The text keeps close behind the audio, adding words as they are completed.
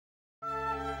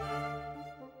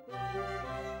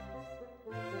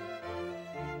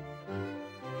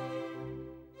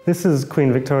This is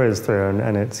Queen Victoria's throne,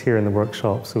 and it's here in the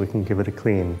workshop so we can give it a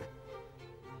clean.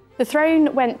 The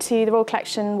throne went to the Royal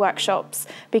Collection workshops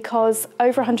because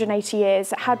over 180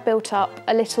 years it had built up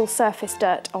a little surface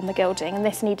dirt on the gilding, and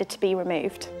this needed to be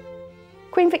removed.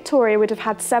 Queen Victoria would have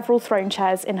had several throne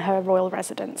chairs in her royal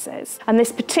residences, and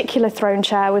this particular throne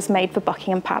chair was made for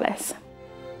Buckingham Palace.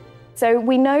 So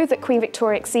we know that Queen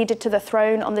Victoria acceded to the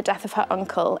throne on the death of her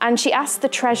uncle, and she asked the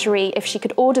Treasury if she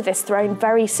could order this throne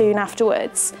very soon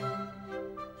afterwards.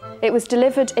 It was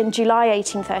delivered in July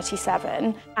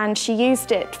 1837, and she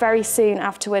used it very soon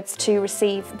afterwards to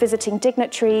receive visiting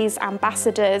dignitaries,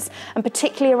 ambassadors, and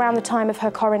particularly around the time of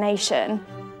her coronation.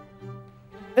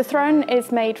 The throne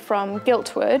is made from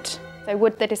gilt wood, so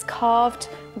wood that is carved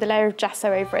with a layer of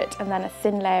gesso over it and then a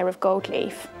thin layer of gold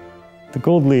leaf. The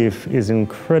gold leaf is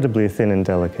incredibly thin and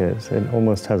delicate. It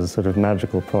almost has a sort of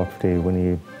magical property. When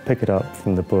you pick it up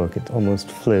from the book, it almost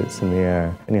floats in the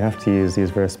air. And you have to use these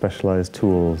very specialized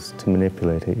tools to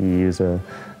manipulate it. You use a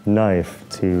knife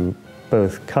to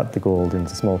both cut the gold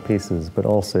into small pieces, but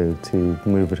also to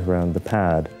move it around the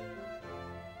pad.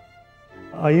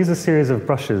 I use a series of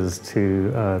brushes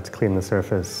to clean the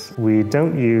surface. We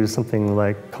don't use something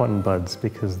like cotton buds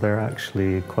because they're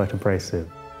actually quite abrasive.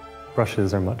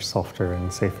 Brushes are much softer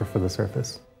and safer for the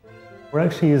surface. We're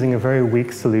actually using a very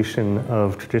weak solution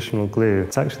of traditional glue.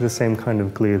 It's actually the same kind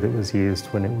of glue that was used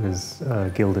when it was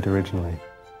gilded originally.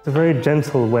 It's a very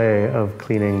gentle way of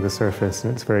cleaning the surface,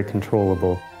 and it's very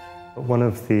controllable. But one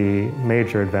of the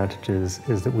major advantages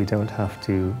is that we don't have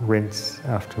to rinse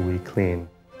after we clean,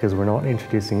 because we're not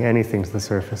introducing anything to the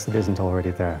surface that isn't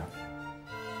already there.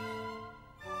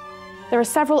 There are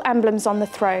several emblems on the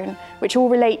throne which all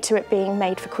relate to it being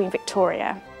made for Queen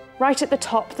Victoria. Right at the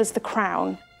top there's the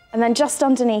crown, and then just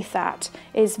underneath that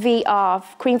is VR,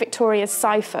 Queen Victoria's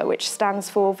cipher, which stands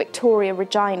for Victoria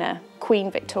Regina,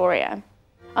 Queen Victoria.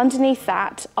 Underneath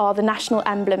that are the national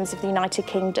emblems of the United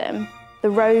Kingdom, the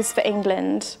rose for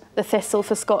England, the thistle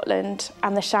for Scotland,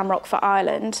 and the shamrock for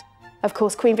Ireland. Of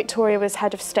course, Queen Victoria was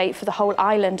head of state for the whole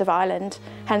island of Ireland,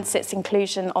 hence its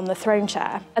inclusion on the throne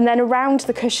chair. And then around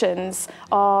the cushions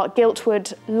are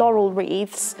giltwood laurel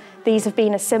wreaths. These have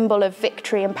been a symbol of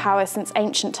victory and power since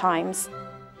ancient times.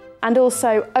 And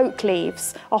also oak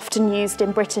leaves, often used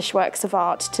in British works of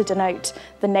art to denote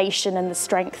the nation and the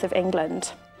strength of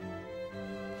England.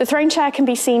 The throne chair can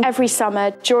be seen every summer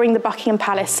during the Buckingham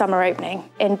Palace summer opening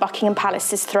in Buckingham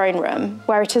Palace's throne room,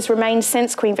 where it has remained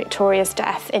since Queen Victoria's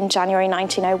death in January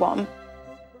 1901.